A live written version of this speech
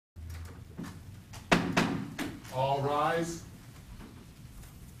All rise.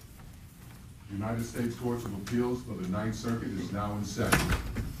 United States Courts of Appeals for the Ninth Circuit is now in session.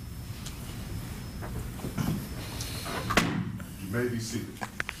 You may be seated.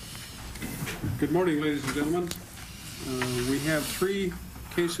 Good morning, ladies and gentlemen. We have 3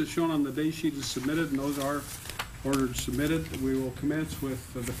 cases shown on the day sheet as submitted, and those are ordered submitted. We will commence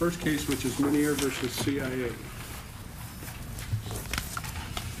with the first case, which is Minier versus CIA.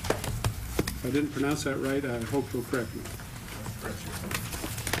 If I didn't pronounce that right, I hope you'll correct me.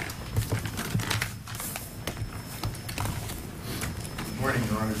 Good morning,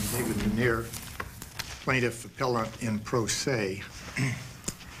 Your Honor. David Minier, plaintiff appellant in pro se.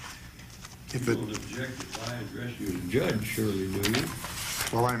 You don't object if I address you as judge, surely, do you?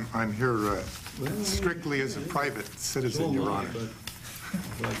 Well, I'm here strictly as a private citizen, Your Honor.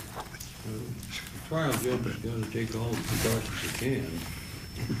 But the trial judge is going to take all the precautions he can.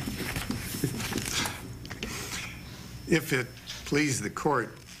 If it please the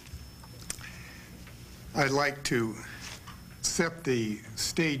court, I'd like to set the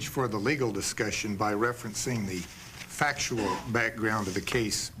stage for the legal discussion by referencing the factual background of the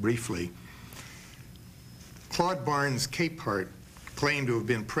case briefly. Claude Barnes Capehart claimed to have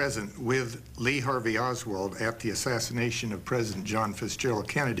been present with Lee Harvey Oswald at the assassination of President John Fitzgerald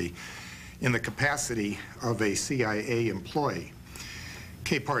Kennedy in the capacity of a CIA employee.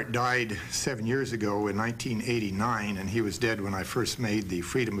 Capehart died 7 years ago in 1989, and he was dead when I first made the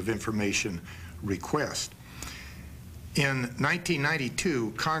Freedom of Information request. In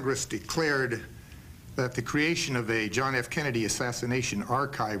 1992, Congress declared that the creation of a John F. Kennedy assassination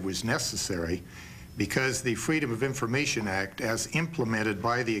archive was necessary because the Freedom of Information Act, as implemented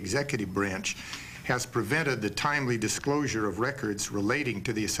by the executive branch, has prevented the timely disclosure of records relating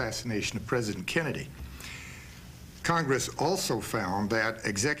to the assassination of President Kennedy. Congress also found that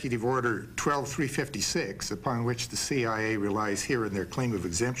Executive Order 12356, upon which the CIA relies here in their claim of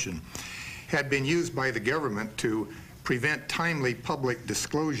exemption, had been used by the government to prevent timely public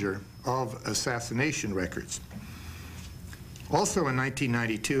disclosure of assassination records. Also in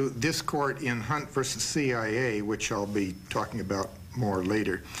 1992, this court in Hunt versus CIA, which I'll be talking about more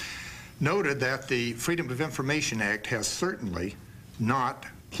later, noted that the Freedom of Information Act has certainly not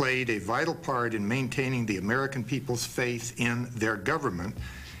played a vital part in maintaining the American people's faith in their government,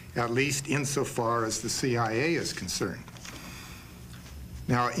 at least insofar as the CIA is concerned.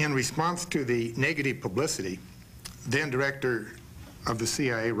 Now, in response to the negative publicity, then Director of the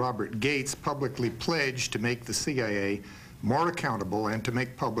CIA, Robert Gates, publicly pledged to make the CIA more accountable and to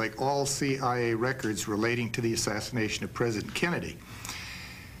make public all CIA records relating to the assassination of President Kennedy.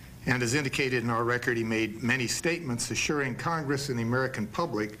 And as indicated in our record, he made many statements assuring Congress and the American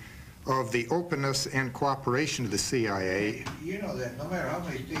public of the openness and cooperation of the CIA. You know that no matter how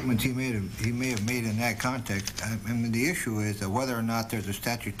many statements he may have made in that context, I mean, the issue is whether or not there's a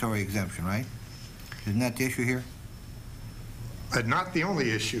statutory exemption, right? Isn't that the issue here? Not the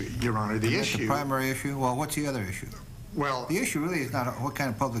only issue, Your Honor. The issue... the primary issue? Well, what's the other issue? Well... The issue really is not what kind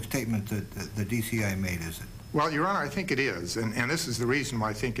of public statement that the DCI made, is it? Well, Your Honor, I think it is, and this is the reason why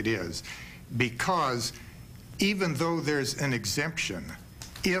I think it is, because even though there's an exemption,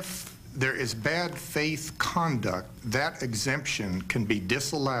 if there is bad faith conduct, that exemption can be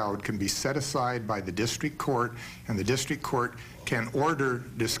disallowed, can be set aside by the district court, and the district court can order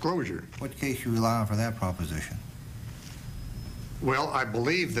disclosure. What case you rely on for that proposition? Well, I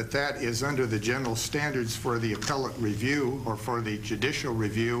believe that that is under the general standards for the appellate review or for the judicial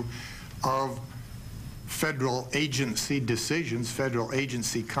review of federal agency decisions, federal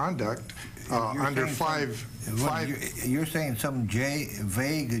agency conduct under You're saying some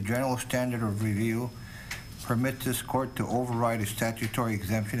vague general standard of review permits this court to override a statutory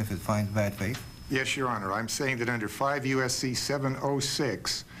exemption if it finds bad faith? Yes, Your Honor. I'm saying that under 5 U.S.C.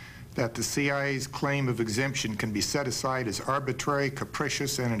 706, that the CIA's claim of exemption can be set aside as arbitrary,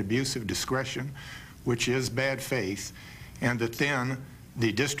 capricious, and an abuse of discretion, which is bad faith, and that then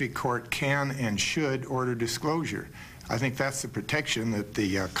the district court can and should order disclosure. I think that's the protection that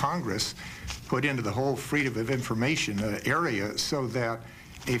the Congress put into the whole freedom of information area, so that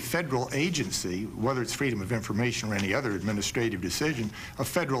a federal agency, whether it's freedom of information or any other administrative decision, a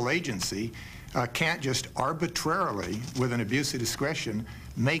federal agency can't just arbitrarily, with an abuse of discretion,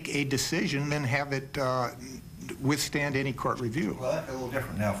 make a decision and have it withstand any court review. Well, that's a little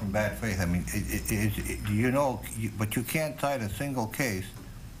different now from bad faith. I mean, you know, but you can't cite a single case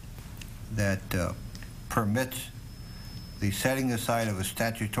that permits the setting aside of a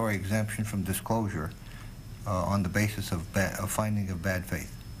statutory exemption from disclosure on the basis of finding of bad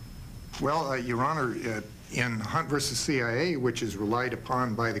faith. Well, Your Honor, in Hunt versus CIA, which is relied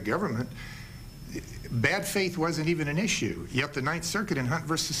upon by the government, bad faith wasn't even an issue. Yet the Ninth Circuit in Hunt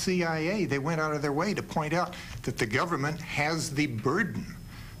versus CIA, they went out of their way to point out that the government has the burden.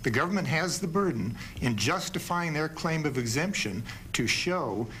 The government has the burden in justifying their claim of exemption to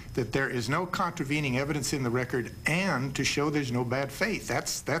show that there is no contravening evidence in the record and to show there's no bad faith.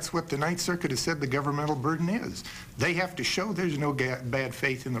 That's what the Ninth Circuit has said the governmental burden is. They have to show there's no bad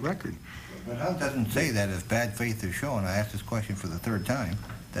faith in the record. But Hunt doesn't say that if bad faith is shown, I asked this question for the third time,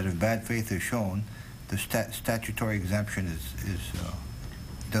 that if bad faith is shown, the statutory exemption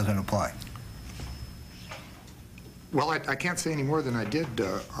doesn't apply. Well, I can't say any more than I did,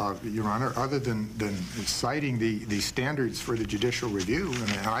 Your Honor, other than citing the standards for the judicial review,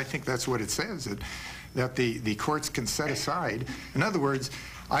 and I think that's what it says, that the courts can set aside. In other words,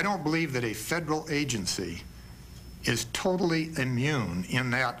 I don't believe that a federal agency is totally immune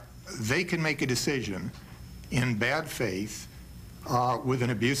in that they can make a decision in bad faith with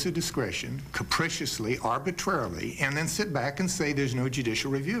an abuse of discretion, capriciously, arbitrarily, and then sit back and say there's no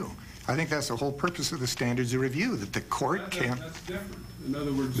judicial review. I think that's the whole purpose of the standards of review, that the court can... That's different. In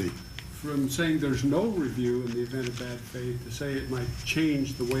other words, from saying there's no review in the event of bad faith to say it might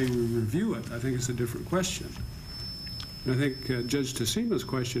change the way we review it, I think it's a different question. And I think Judge Tasima's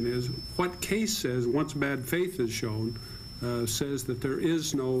question is, what case says, once bad faith is shown, says that there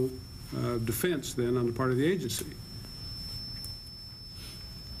is no defense then on the part of the agency?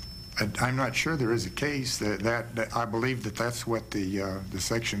 I'm not sure there is a case that I believe that that's what the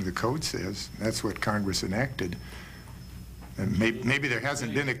section of the code says. That's what Congress enacted. And maybe there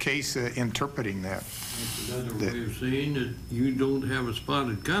hasn't been a case interpreting that. That's another way of saying that you don't have a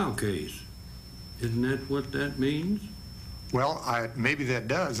spotted cow case. Isn't that what that means? Well, maybe that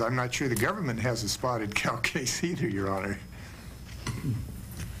does. I'm not sure the government has a spotted cow case either, Your Honor.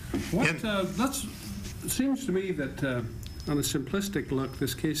 It seems to me that on a simplistic look,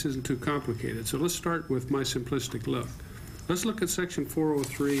 this case isn't too complicated. So let's start with my simplistic look. Let's look at Section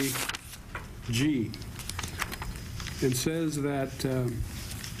 403G. It says that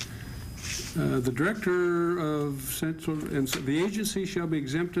the director of the agency shall be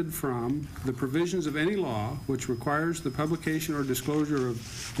exempted from the provisions of any law which requires the publication or disclosure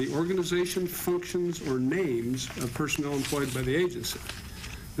of the organization, functions, or names of personnel employed by the agency.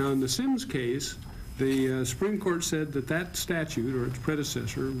 Now, in the Sims case, the Supreme Court said that that statute, or its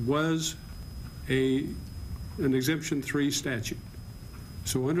predecessor, was an Exemption 3 statute.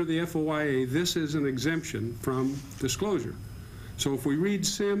 So under the FOIA, this is an exemption from disclosure. So if we read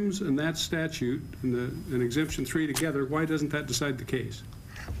Sims and that statute and Exemption 3 together, why doesn't that decide the case?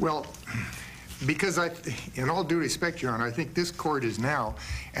 Well, because in all due respect, Your Honor, I think this court is now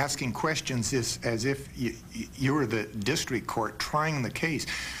asking questions as if you were the district court trying the case.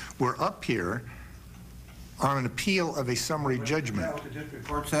 We're up here on an appeal of a summary judgment. Is that what the district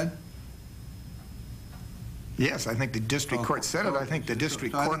court said? Yes, I think the district court said it. I think the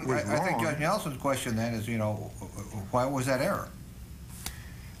district court was wrong. I think Judge Nelson's question then is, why was that error?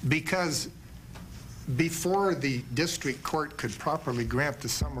 Because before the district court could properly grant the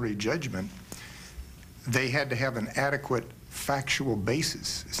summary judgment, they had to have an adequate factual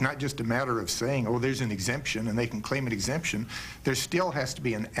basis. It's not just a matter of saying, oh, there's an exemption and they can claim an exemption. There still has to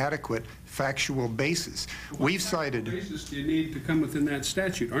be an adequate factual basis. We've cited... What basis do you need to come within that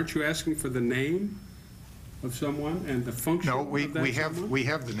statute? Aren't you asking for the name of someone and the function of that someone? We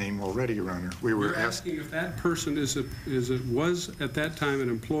have the name already, Your Honor. We were You're asking if that person was at that time an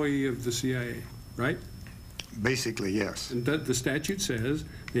employee of the CIA, right? Basically, yes. And the statute says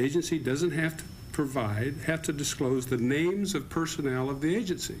the agency doesn't have to disclose the names of personnel of the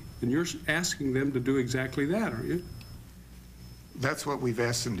agency. And you're asking them to do exactly that, aren't you? That's what we've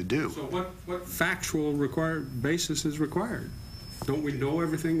asked them to do. So what factual basis is required? Don't we know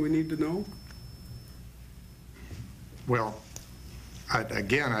everything we need to know? Well,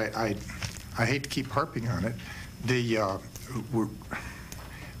 again, I hate to keep harping on it.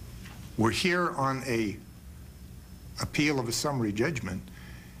 We're here on a appeal of a summary judgment.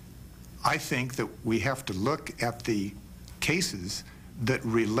 I think that we have to look at the cases that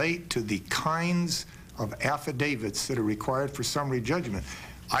relate to the kinds of affidavits that are required for summary judgment.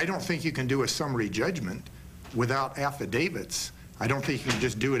 I don't think you can do a summary judgment without affidavits. I don't think you can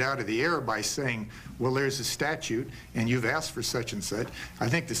just do it out of the air by saying, well, there's a statute and you've asked for such and such. I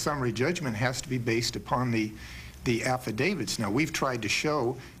think the summary judgment has to be based upon the affidavits. Now, we've tried to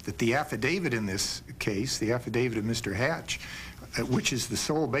show that the affidavit in this case, the affidavit of Mr. Hatch, which is the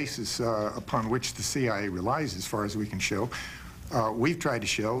sole basis upon which the CIA relies as far as we can show, we've tried to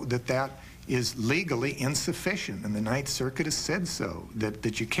show that that is legally insufficient, and the Ninth Circuit has said so,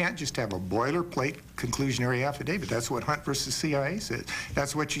 that you can't just have a boilerplate conclusionary affidavit. That's what Hunt versus CIA said.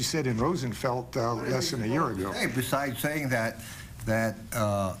 That's what you said in Rosenfeld less than a year ago. Hey, besides saying that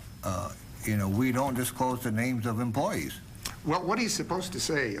you know, we don't disclose the names of employees. Well, what he's supposed to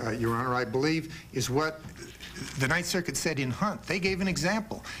say, Your Honor, I believe, is what the Ninth Circuit said in Hunt. They gave an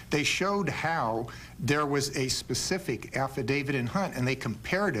example. They showed how there was a specific affidavit in Hunt, and they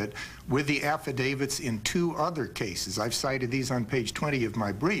compared it with the affidavits in 2 other cases. I've cited these on page 20 of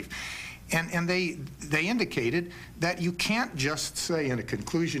my brief. And they indicated that you can't just say in a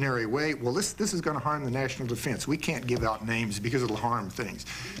conclusionary way, well, this is going to harm the national defense. We can't give out names because it'll harm things.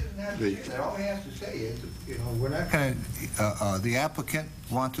 He doesn't have to say that. All he has to say is, you know, we're not going to, the applicant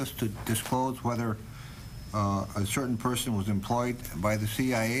wants us to disclose whether a certain person was employed by the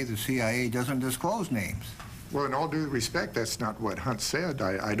CIA. The CIA doesn't disclose names. Well, in all due respect, that's not what Hunt said,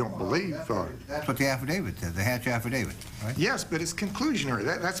 I don't believe. That's what the affidavit says, the Hatch affidavit, right? Yes, but it's conclusionary.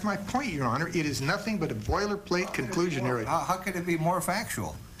 That's my point, Your Honor. It is nothing but a boilerplate conclusionary. How could it be more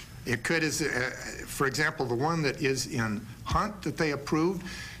factual? It could, for example, the one that is in Hunt that they approved,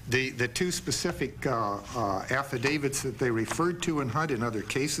 the 2 specific affidavits that they referred to in Hunt in other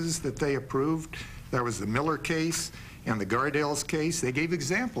cases that they approved, that was the Miller case and the Gardell's case. They gave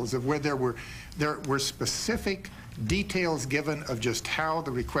examples of where there were specific details given of just how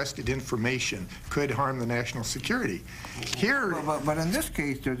the requested information could harm the national security. Here, but in this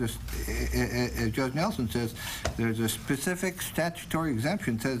case, there's as Judge Nelson says, there's a specific statutory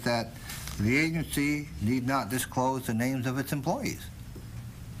exemption that says that the agency need not disclose the names of its employees.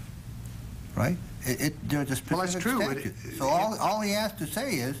 Right? There's a specific well, that's true, statute. So all he has to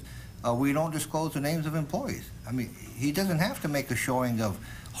say is, we don't disclose the names of employees. I mean, he doesn't have to make a showing of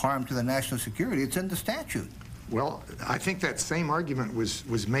harm to the national security. It's in the statute. well, I think that same argument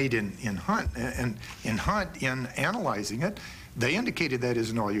was made in Hunt. And in Hunt, in analyzing it, they indicated that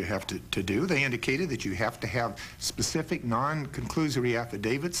isn't all you have to do. They indicated that you have to have specific non-conclusory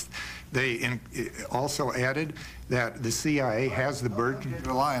affidavits. They also added that the CIA has the burden. They didn't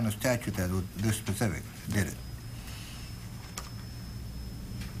rely on a statute that was this specific, did it?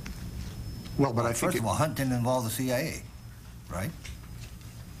 Well, but I think first of all, Hunt didn't involve the CIA, right?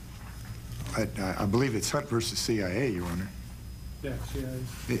 I believe it's Hunt versus CIA, Your Honor. Yeah, CIA.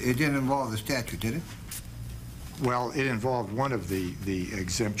 It didn't involve the statute, did it? Well, it involved one of the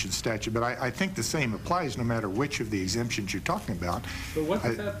exemption statute, but I think the same applies no matter which of the exemptions you're talking about. But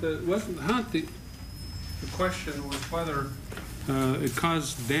wasn't Hunt, the question was whether it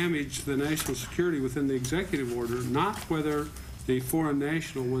caused damage to the national security within the executive order, not whether the foreign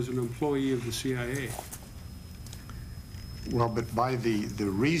national was an employee of the CIA. Well, but by the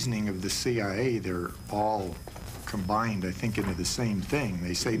reasoning of the CIA, they're all combined, I think, into the same thing.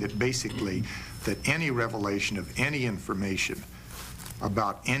 They say that basically that any revelation of any information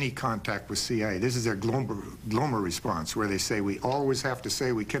about any contact with CIA, this is their Glomer response, where they say we always have to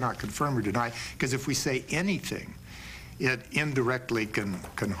say we cannot confirm or deny, because if we say anything, it indirectly can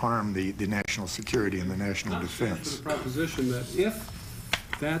harm the national security and the national defense. The proposition that if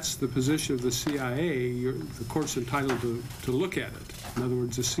that's the position of the CIA, the court's entitled to look at it. In other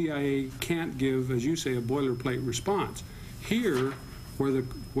words, the CIA can't give, as you say, a boilerplate response. Here,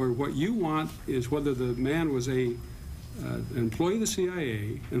 where what you want is whether the man was an employee of the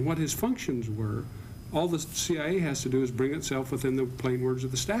CIA and what his functions were, all the CIA has to do is bring itself within the plain words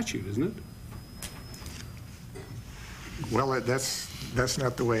of the statute, isn't it? Well, that's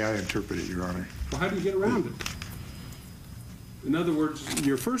not the way I interpret it, Your Honor. Well, how do you get around it? In other words,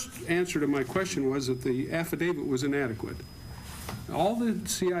 your first answer to my question was that the affidavit was inadequate. All the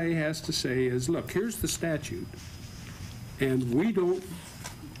CIA has to say is, look, here's the statute, and we don't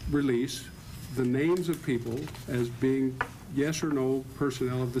release the names of people as being yes or no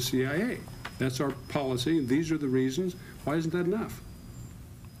personnel of the CIA. That's our policy, and these are the reasons. Why isn't that enough?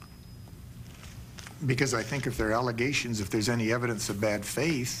 Because I think if there are allegations, if there's any evidence of bad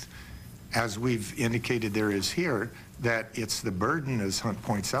faith, as we've indicated there is here, that it's the burden, as Hunt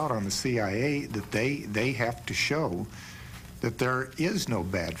points out, on the CIA that they have to show that there is no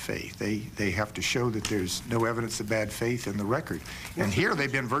bad faith. They have to show that there's no evidence of bad faith in the record. And here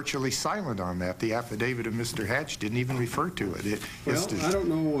they've been virtually silent on that. The affidavit of Mr. Hatch didn't even refer to it. Well, I don't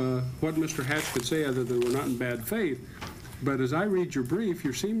know what Mr. Hatch could say other than we're not in bad faith. But as I read your brief,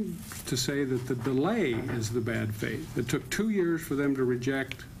 you seem to say that the delay is the bad faith. It took 2 years for them to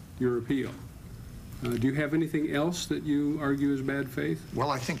reject your appeal. Do you have anything else that you argue is bad faith? Well,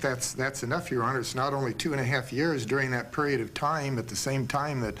 I think that's enough, Your Honor. It's not only 2.5 years during that period of time, at the same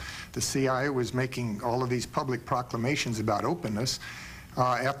time that the CIA was making all of these public proclamations about openness.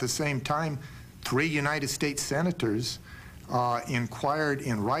 At the same time, 3 United States senators inquired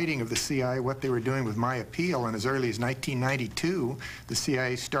in writing of the CIA what they were doing with my appeal, and as early as 1992, the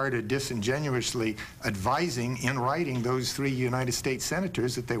CIA started disingenuously advising in writing those 3 United States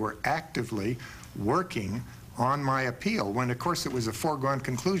senators that they were actively working on my appeal, when of course it was a foregone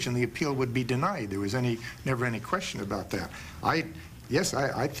conclusion the appeal would be denied. There was never any question about that. Yes,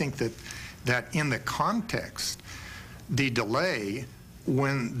 I think that in the context, the delay,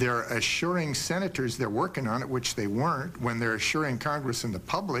 when they're assuring senators they're working on it, which they weren't, when they're assuring Congress and the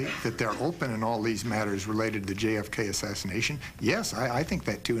public that they're open in all these matters related to the JFK assassination, yes, I think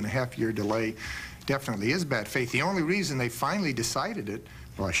that 2.5-year delay definitely is bad faith. The only reason they finally decided it,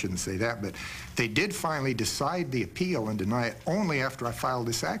 well, I shouldn't say that, but they did finally decide the appeal and deny it only after I filed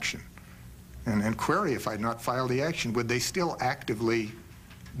this action. And query, if I had not filed the action, would they still actively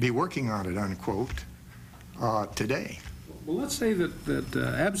be working on it, unquote, today? Well, let's say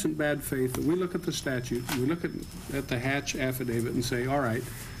that absent bad faith, that we look at the statute, we look at the Hatch affidavit and say, all right,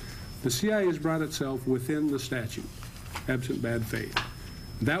 the CIA has brought itself within the statute, absent bad faith.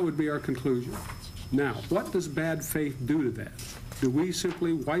 That would be our conclusion. Now, what does bad faith do to that? Do we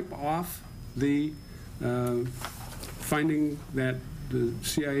simply wipe off the finding that the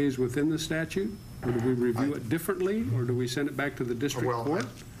CIA is within the statute? Or do we review it differently? Or do we send it back to the district court?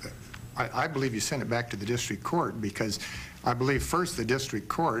 I believe you send it back to the district court, because I believe first the district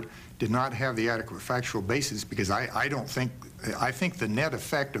court did not have the adequate factual basis, because I think the net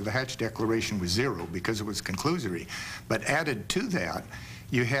effect of the Hatch Declaration was 0 because it was conclusory. But added to that,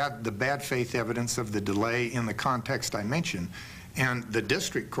 you had the bad faith evidence of the delay in the context I mentioned, and the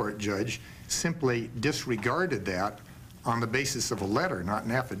district court judge simply disregarded that on the basis of a letter, not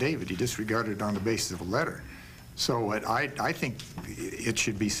an affidavit. He disregarded it on the basis of a letter. So I think it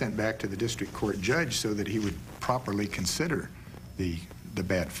should be sent back to the district court judge so that he would properly consider the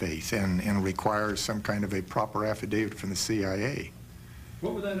bad faith and require some kind of a proper affidavit from the CIA.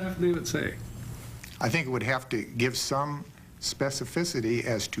 What would that affidavit say? I think it would have to give some specificity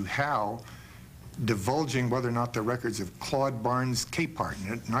as to how divulging whether or not the records of Claude Barnes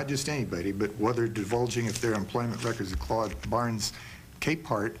Capehart, not just anybody, but whether divulging if their employment records of Claude Barnes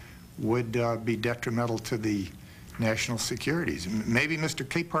Capehart would be detrimental to the national securities. Maybe Mr.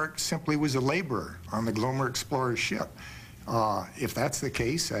 Capehart simply was a laborer on the Glomar Explorer ship. If that's the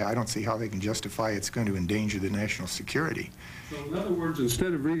case, I don't see how they can justify it's going to endanger the national security. So in other words,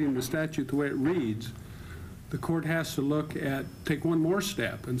 instead of reading the statute the way it reads, the court has to take one more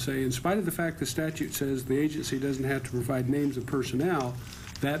step and say, in spite of the fact the statute says the agency doesn't have to provide names of personnel,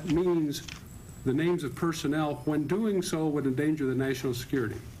 that means the names of personnel, when doing so, would endanger the national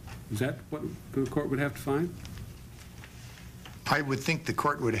security. Is that what the court would have to find? I would think the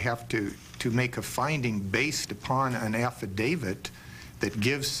court would have to make a finding based upon an affidavit that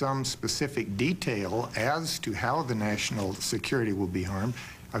gives some specific detail as to how the national security will be harmed.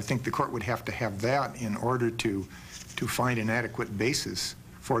 I think the court would have to have that in order to find an adequate basis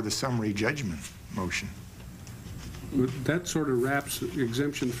for the summary judgment motion. That sort of wraps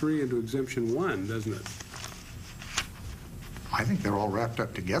Exemption 3 into Exemption 1, doesn't it? I think they're all wrapped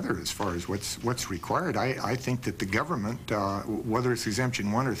up together as far as what's required. I think that the government, whether it's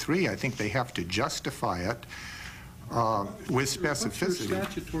Exemption 1 or 3, I think they have to justify it with specificity. What's your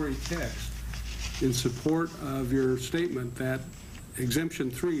statutory text in support of your statement that Exemption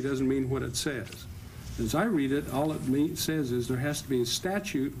 3 doesn't mean what it says? As I read it, all it says is there has to be a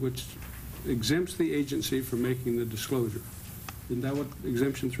statute which exempts the agency from making the disclosure. Isn't that what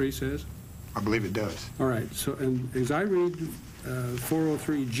Exemption 3 says? I believe it does. All right. So, and as I read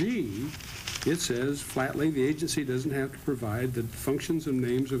 403G, it says flatly the agency doesn't have to provide the functions and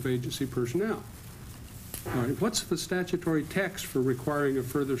names of agency personnel. All right. What's the statutory text for requiring a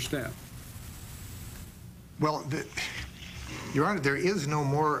further step? Well, Your Honor, there is no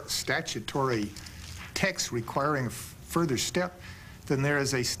more statutory text requiring a further step than there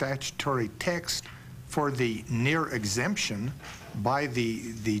is a statutory text for the near exemption by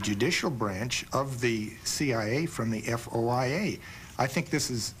the judicial branch of the CIA from the FOIA. I think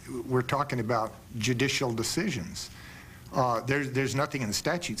we're talking about judicial decisions. There's nothing in the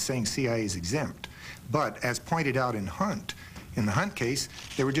statute saying CIA is exempt. But as pointed out in the Hunt case,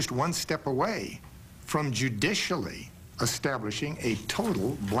 they were just one step away from judicially establishing a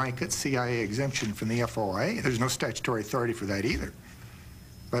total blanket CIA exemption from the FOIA. There's no statutory authority for that either.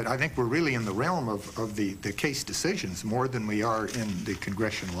 But I think we're really in the realm of the case decisions more than we are in the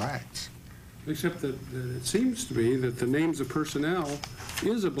congressional acts. Except that it seems to be that the names of personnel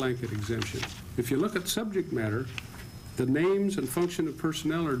is a blanket exemption. If you look at subject matter, the names and function of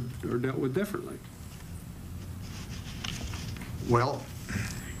personnel are dealt with differently. Well,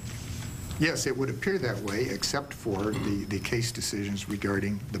 Yes, it would appear that way, except for the case decisions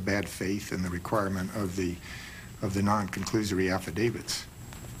regarding the bad faith and the requirement of the non-conclusory affidavits.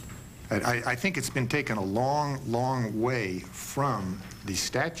 I think it's been taken a long, long way from the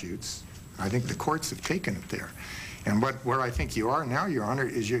statutes. I think the courts have taken it there. And where I think you are now, Your Honor,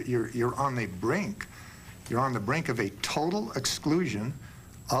 is you're on the brink. You're on the brink of a total exclusion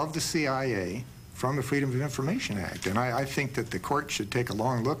of the CIA from the Freedom of Information Act. And I think that the court should take a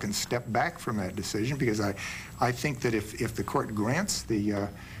long look and step back from that decision, because I think that if the court grants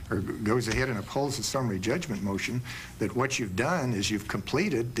or goes ahead and upholds the summary judgment motion, that what you've done is you've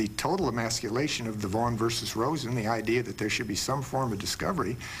completed the total emasculation of the Vaughn versus Rosen, the idea that there should be some form of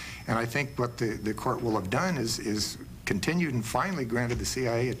discovery. And I think what the court will have done is continued and finally granted the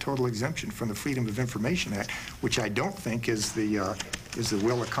CIA a total exemption from the Freedom of Information Act, which I don't think is the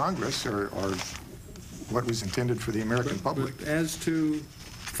will of Congress or what was intended for the American public. But as to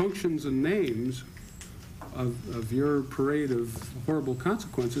functions and names of your parade of horrible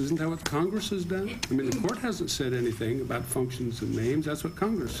consequences, isn't that what Congress has done? I mean, the court hasn't said anything about functions and names. That's what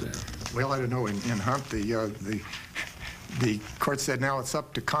Congress said. Well, I don't know. In Hunt, the court said now it's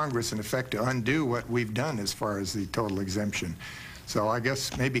up to Congress, in effect, to undo what we've done as far as the total exemption. So I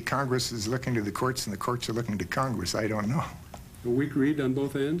guess maybe Congress is looking to the courts and the courts are looking to Congress. I don't know. A weak read on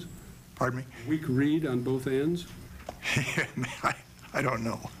both ends? Pardon me? Weak read on both ends? I don't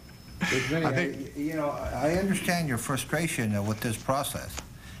know. I understand your frustration with this process,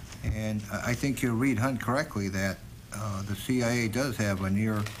 and I think you read Hunt correctly that the CIA does have a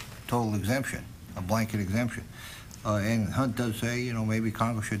near total exemption, a blanket exemption. And Hunt does say, maybe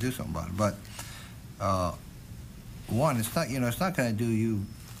Congress should do something about it. But one, it's not going to do you,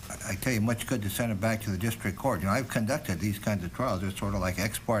 I tell you, much good to send it back to the district court. I've conducted these kinds of trials. They're sort of like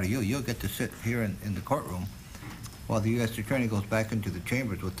ex parte. You'll get to sit here in the courtroom while the U.S. attorney goes back into the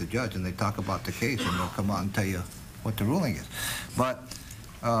chambers with the judge, and they talk about the case, and they'll come out and tell you what the ruling is. But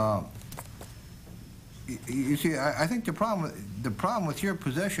you see, I think the problem with your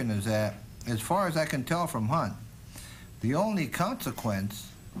position is that, as far as I can tell from Hunt, the only consequence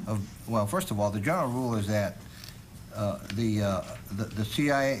of, well, first of all, the general rule is that the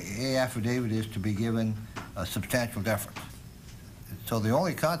CIA affidavit is to be given substantial deference. So the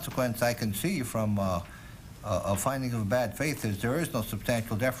only consequence I can see from a finding of bad faith is there is no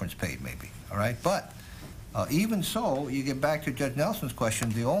substantial deference paid, maybe, all right? But even so, you get back to Judge Nelson's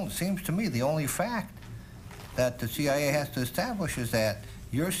question, seems to me the only fact that the CIA has to establish is that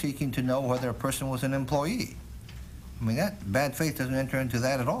you're seeking to know whether a person was an employee. I mean, that bad faith doesn't enter into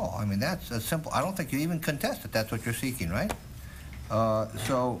that at all. I mean, that's a simple, I don't think you even contest that that's what you're seeking, right?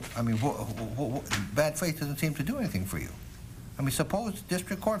 So, I mean, bad faith doesn't seem to do anything for you. I mean, suppose the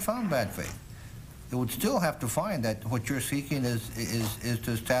district court found bad faith. It would still have to find that what you're seeking is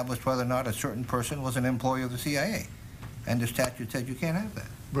to establish whether or not a certain person was an employee of the CIA. And the statute said you can't have that.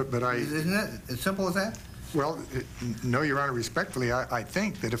 But Isn't that as simple as that? Well, no, Your Honor, respectfully, I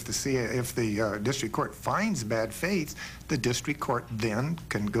think that if the district court finds bad faith, the district court then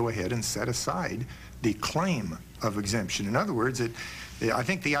can go ahead and set aside the claim of exemption. In other words, I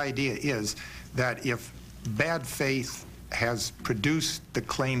think the idea is that if bad faith has produced the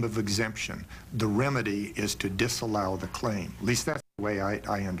claim of exemption, the remedy is to disallow the claim. At least that's the way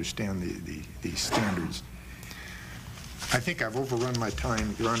I understand the standards. I think I've overrun my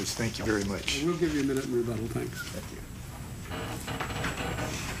time. Your Honor, thank you very much. We'll give you a minute in rebuttal. Thanks. Thank you.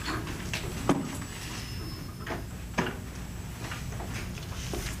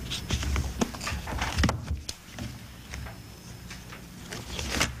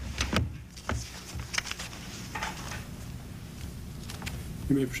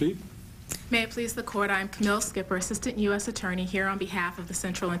 You may proceed. May it please the Court, I am Camille Skipper, Assistant U.S. Attorney here on behalf of the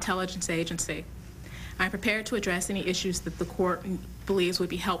Central Intelligence Agency. I am prepared to address any issues that the Court believes would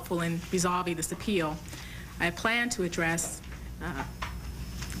be helpful in resolving this appeal. I plan to address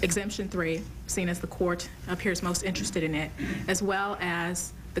Exemption 3, seen as the Court appears most interested in it, as well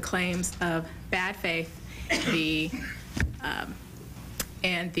as the claims of bad faith,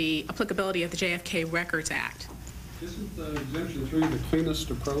 and the applicability of the JFK Records Act. Isn't Exemption 3 the cleanest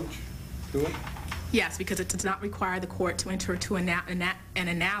approach to it? Yes, because it does not require the Court to enter into an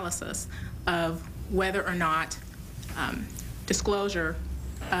analysis of whether or not disclosure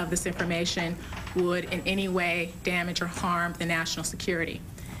of this information would in any way damage or harm the national security.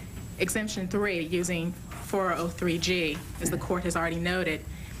 Exemption 3, using 403G, as the Court has already noted,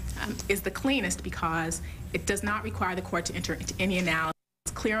 is the cleanest because it does not require the Court to enter into any analysis.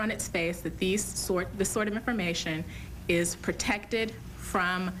 It's clear on its face that this sort of information is protected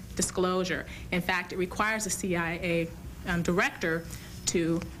from disclosure. In fact, it requires the CIA director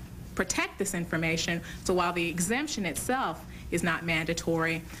to protect this information. So while the exemption itself is not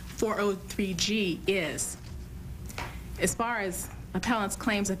mandatory, 403G is. As far as appellant's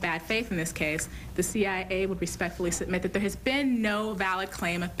claims of bad faith in this case, the CIA would respectfully submit that there has been no valid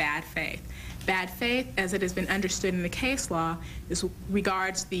claim of bad faith. Bad faith, as it has been understood in the case law,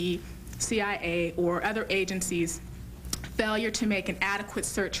 regards the CIA or other agencies' failure to make an adequate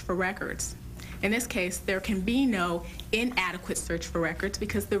search for records. In this case, there can be no inadequate search for records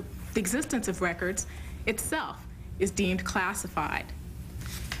because the existence of records itself is deemed classified.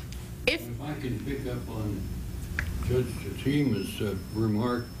 If I can pick up on Judge Tshima's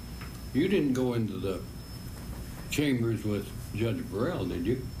remark, you didn't go into the chambers with Judge Burrell, did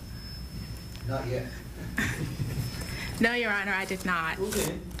you? Not yet. No, Your Honor, I did not.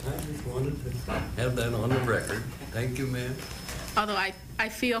 Okay, I just wanted to have that on the record. Thank you, ma'am. Although I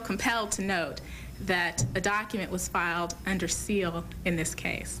feel compelled to note that a document was filed under seal in this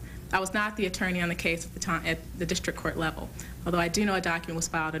case. I was not the attorney on the case at the time at the district court level, although I do know a document was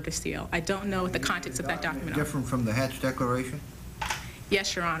filed under seal. I don't know what the context of that document is. Different from the Hatch Declaration?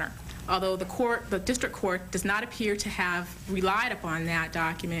 Yes, Your Honor. Although the district court does not appear to have relied upon that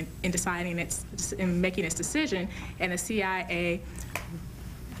document in deciding in making its decision, and the CIA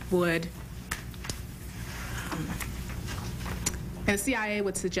would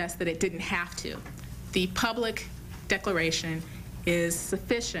suggest that it didn't have to. The public declaration is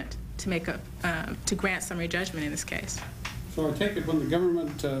sufficient to make to grant summary judgment in this case. So I take it when the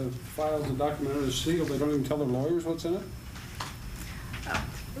government files a document under seal, they don't even tell their lawyers what's in it?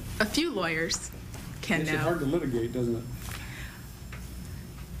 A few lawyers can It's know. hard to litigate, doesn't it?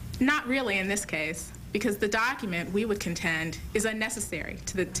 Not really in this case, because the document, we would contend, is unnecessary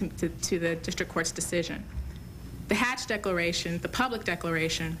to the district court's decision. The Hatch Declaration, the public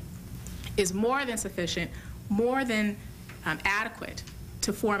declaration, is more than sufficient, more than adequate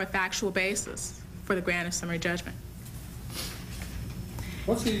to form a factual basis for the grant of summary judgment.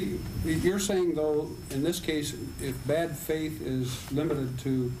 You're saying, though, in this case, if bad faith is limited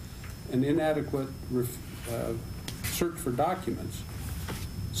to an inadequate search for documents,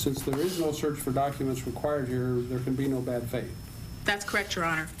 since there is no search for documents required here, there can be no bad faith. That's correct, Your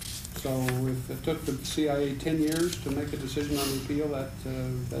Honor. So if it took the CIA 10 years to make a decision on the appeal,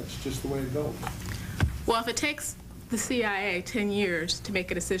 that's just the way it goes. Well, if it takes the CIA 10 years to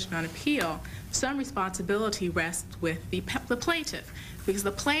make a decision on appeal, some responsibility rests with the plaintiff, because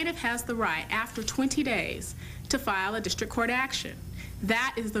the plaintiff has the right, after 20 days, to file a district court action.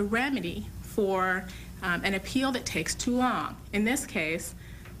 That is the remedy for an appeal that takes too long. In this case,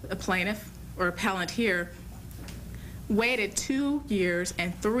 a plaintiff or appellant here waited 2 years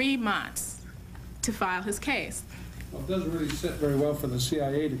and 3 months to file his case. Well, it doesn't really sit very well for the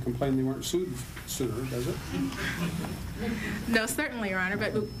CIA to complain they weren't sued sooner, does it? No, certainly, Your Honor,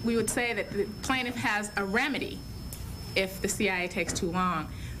 but we would say that the plaintiff has a remedy if the CIA takes too long.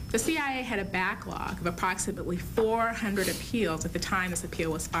 The CIA had a backlog of approximately 400 appeals at the time this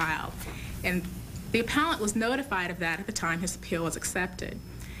appeal was filed, and the appellant was notified of that at the time his appeal was accepted.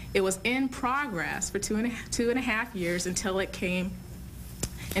 It was in progress for two and a half years until it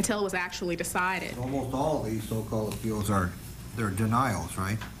was actually decided. Almost all of these so-called appeals they're denials,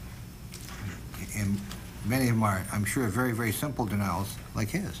 right? And many of them are, I'm sure, very, very simple denials, like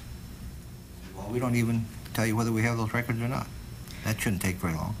his. Well, we don't even tell you whether we have those records or not. That shouldn't take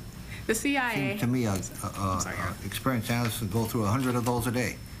very long. The CIA... Seems to me, experienced analysts would go through 100 of those a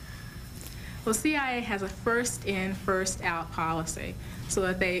day. Well, CIA has a first-in, first-out policy, so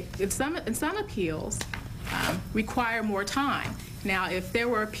that they, in some appeals, require more time. Now, if there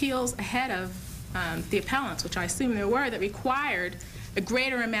were appeals ahead of the appellants, which I assume there were, that required a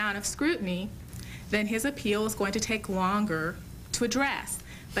greater amount of scrutiny, then his appeal is going to take longer to address.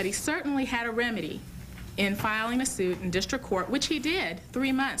 But he certainly had a remedy in filing a suit in district court, which he did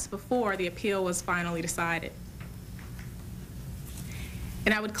 3 months before the appeal was finally decided.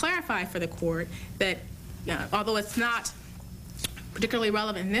 And I would clarify for the court that, although it's not particularly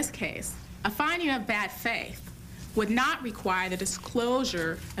relevant in this case, a finding of bad faith would not require the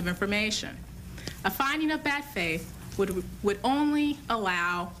disclosure of information. A finding of bad faith would only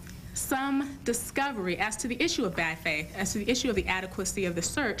allow some discovery as to the issue of bad faith, as to the issue of the adequacy of the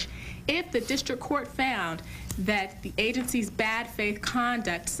search, if the district court found that the agency's bad faith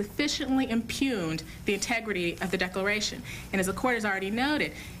conduct sufficiently impugned the integrity of the declaration. And as the court has already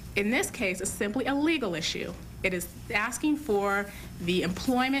noted, in this case, it's simply a legal issue. It is asking for the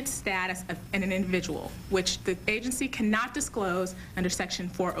employment status of an individual, which the agency cannot disclose under Section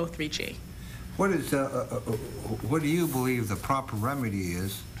 403G. What do you believe the proper remedy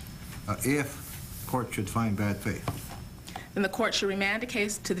is if court should find bad faith? then the court should remand the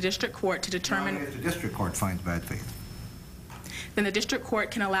case to the district court to determine. If the district court finds bad faith. Then the district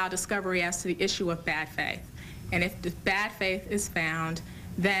court can allow discovery as to the issue of bad faith. And if the bad faith is found,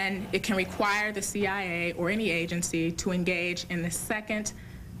 then it can require the CIA or any agency to engage in the second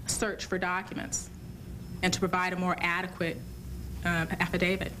search for documents and to provide a more adequate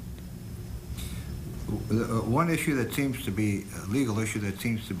affidavit. One issue that seems to be, a legal issue that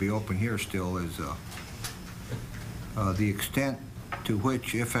seems to be open here still is the extent to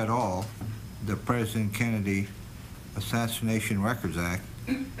which, if at all, the President Kennedy Assassination Records Act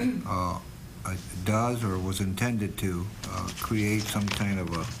does or was intended to create some kind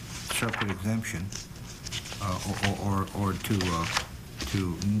of a separate exemption or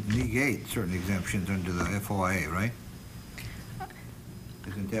to negate certain exemptions under the FOIA, right?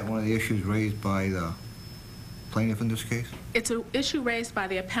 Isn't that one of the issues raised by the plaintiff in this case? It's an issue raised by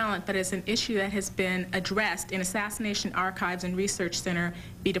the appellant, but it's an issue that has been addressed in Assassination Archives and Research Center,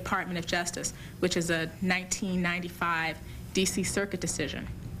 the Department of Justice, which is a 1995 D.C. Circuit decision.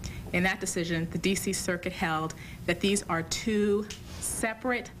 In that decision, the D.C. Circuit held that these are two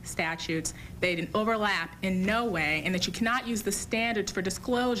separate statutes. They didn't overlap in no way, and that you cannot use the standards for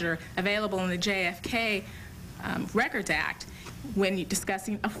disclosure available in the JFK Records Act when you're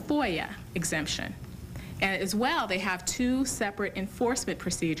discussing a FOIA exemption. And as well, they have two separate enforcement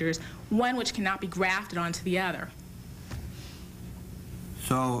procedures, one which cannot be grafted onto the other.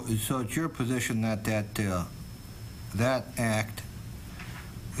 So it's your position that that act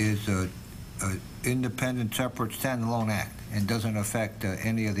is a independent, separate, standalone act and doesn't affect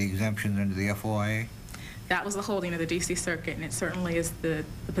any of the exemptions under the FOIA? That was the holding of the D.C. Circuit, and it certainly is the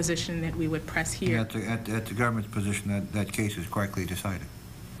position that we would press here. At the government's position that case is correctly decided?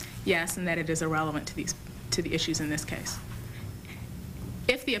 Yes, and that it is irrelevant to the issues in this case.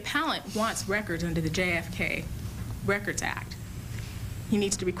 If the appellant wants records under the JFK Records Act, he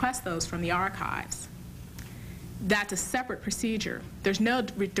needs to request those from the archives. That's a separate procedure. There's no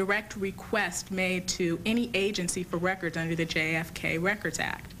direct request made to any agency for records under the JFK Records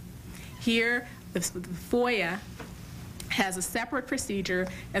Act. Here, the FOIA has a separate procedure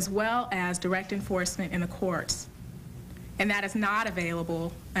as well as direct enforcement in the courts, and that is not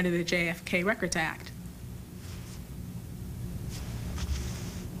available under the JFK Records Act.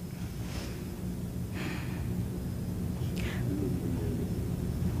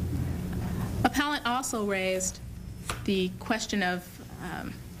 Appellant also raised the question of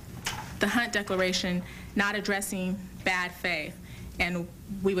the Hunt Declaration not addressing bad faith, and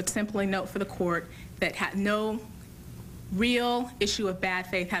we would simply note for the court that had no real issue of bad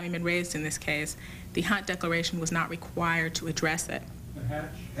faith having been raised in this case, the Hunt Declaration was not required to address it. The Hatch?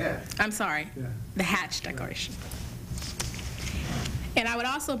 Yeah. I'm sorry, Yeah. the Hatch Declaration. And I would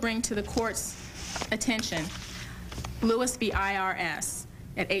also bring to the court's attention Lewis v. IRS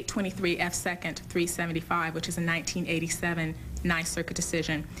at 823 F. 2nd 375, which is a 1987 Ninth Circuit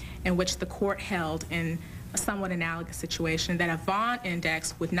decision, in which the court held in a somewhat analogous situation that a Vaughn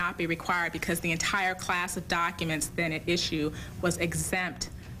index would not be required because the entire class of documents then at issue was exempt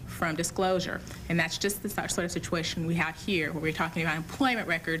from disclosure. And that's just the sort of situation we have here, where we're talking about employment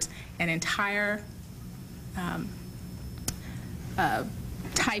records, an entire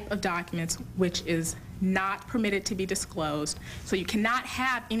type of documents which is not permitted to be disclosed. So you cannot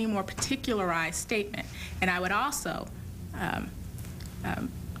have any more particularized statement. And I would also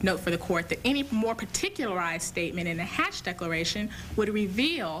note for the court that any more particularized statement in the Hatch Declaration would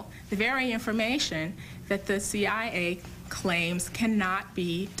reveal the very information that the CIA claims cannot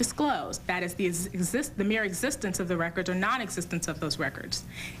be disclosed. That is the mere existence of the records or non-existence of those records.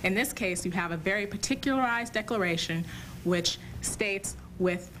 In this case, you have a very particularized declaration which states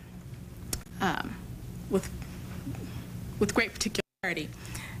with great particularity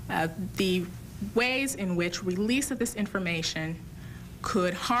the ways in which release of this information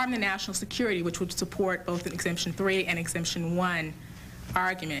could harm the national security, which would support both an Exemption 3 and Exemption 1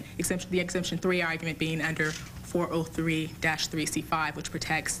 argument, the Exemption 3 argument being under 403-3C5, which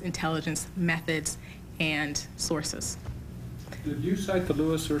protects intelligence methods and sources. Did you cite the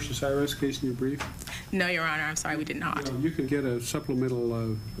Lewis versus IRS case in your brief? No, Your Honor, I'm sorry, we did not. You can get a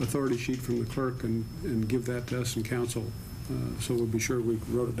supplemental authority sheet from the clerk and give that to us and counsel, so we'll be sure we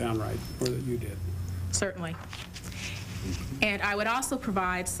wrote it down right, or that you did. Certainly. And I would also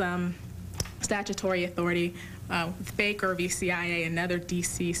provide some statutory authority with Baker v. CIA, another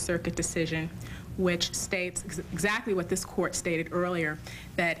D.C. Circuit decision, which states exactly what this court stated earlier,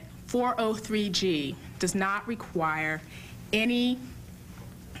 that 403G does not require any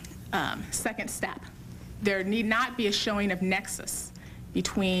second step. There need not be a showing of nexus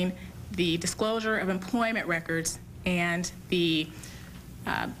between the disclosure of employment records and the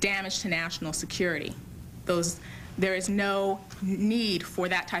damage to national security. There is no need for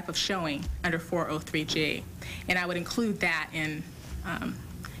that type of showing under 403G, and I would include that in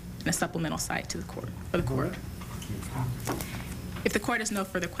a supplemental cite to the court, for the court. If the court has no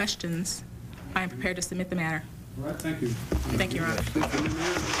further questions, I am prepared to submit the matter. All right, thank you. Thank you, Your Honor.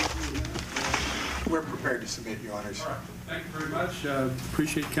 We're prepared to submit, Your Honors. All right, thank you very much.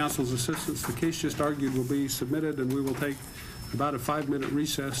 Appreciate counsel's assistance. The case just argued will be submitted, and we will take about a 5-minute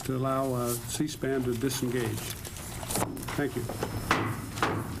recess to allow C-SPAN to disengage. Thank you.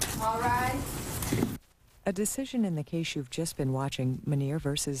 All right. A decision in the case you've just been watching, Munir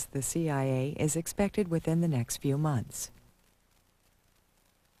versus the CIA, is expected within the next few months.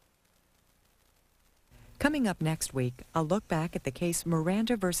 Coming up next week, a look back at the case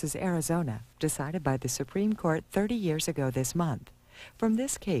Miranda versus Arizona, decided by the Supreme Court 30 years ago this month. From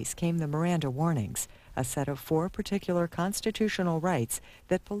this case came the Miranda warnings, a set of 4 particular constitutional rights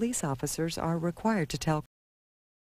that police officers are required to tell